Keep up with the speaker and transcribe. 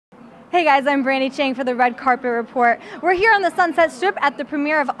Hey guys, I'm Brandi Chang for the Red Carpet Report. We're here on the Sunset Strip at the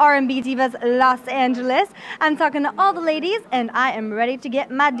premiere of R&B Divas Los Angeles. I'm talking to all the ladies and I am ready to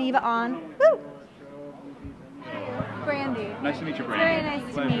get my diva on. Woo! Brandi. Nice to meet you, Brandi. Very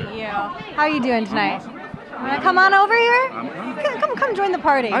nice to meet you. How are you doing tonight? Wanna come on over here? Come join the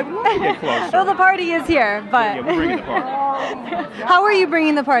party. I'd love to get closer. Well, the party is here, but... Yeah, we're bringing the party. How are you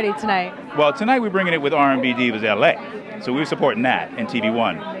bringing the party tonight? Well, tonight we're bringing it with R&B Divas LA. So we're supporting that in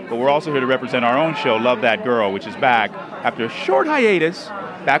TV1. But we're also here to represent our own show, Love That Girl, which is back after a short hiatus,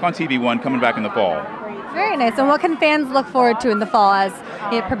 back on TV1, coming back in the fall. Very nice. And what can fans look forward to in the fall as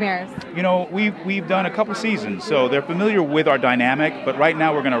it premieres? You know, we've done a couple seasons, so they're familiar with our dynamic, but right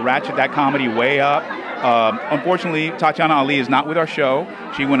now we're going to ratchet that comedy way up. Unfortunately, Tatiana Ali is not with our show.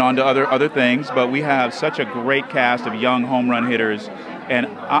 She went on to other things, but we have such a great cast of young home run hitters, and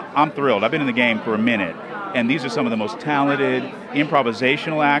I'm thrilled. I've been in the game for a minute, and these are some of the most talented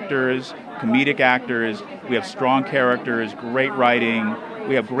improvisational actors, comedic actors. We have strong characters, great writing.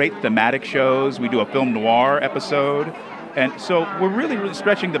 We have great thematic shows. We do a film noir episode. And so we're really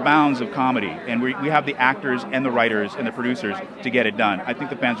stretching the bounds of comedy. And we have the actors and the writers and the producers to get it done. I think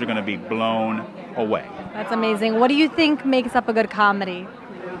the fans are going to be blown away. That's amazing. What do you think makes up a good comedy?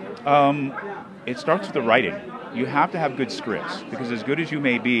 It starts with the writing. You have to have good scripts, because as good as you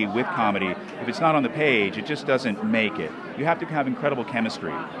may be with comedy, if it's not on the page, it just doesn't make it. You have to have incredible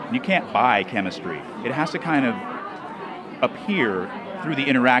chemistry. And you can't buy chemistry. It has to kind of appear through the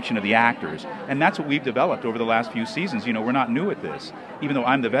interaction of the actors. And that's what we've developed over the last few seasons. You know, we're not new at this. Even though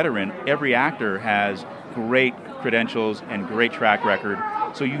I'm the veteran, every actor has great credentials and great track record.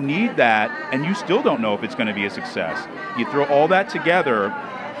 So you need that, and you still don't know if it's going to be a success. You throw all that together,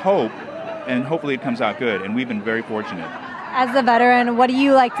 hope, and hopefully it comes out good. And we've been very fortunate. As a veteran, what do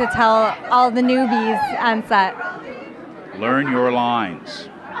you like to tell all the newbies on set? Learn your lines.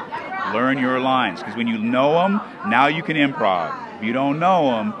 Learn your lines, because when you know them, now you can improv. If you don't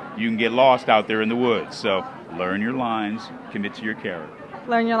know them, you can get lost out there in the woods. So learn your lines, commit to your character.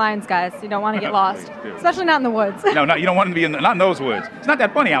 Learn your lines, guys. You don't want to get lost, especially not in the woods. No, you don't want to be not in those woods. It's not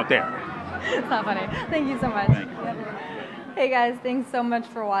that funny out there. It's not funny. Thank you so much. Thank you. Hey guys, thanks so much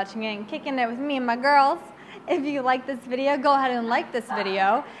for watching and kicking it with me and my girls. If you like this video, go ahead and like this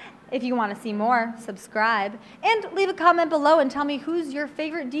video. If you want to see more, subscribe. And leave a comment below and tell me who's your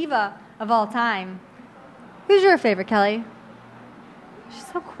favorite diva of all time. Who's your favorite, Kelly? She's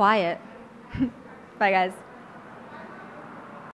so quiet. Bye, guys.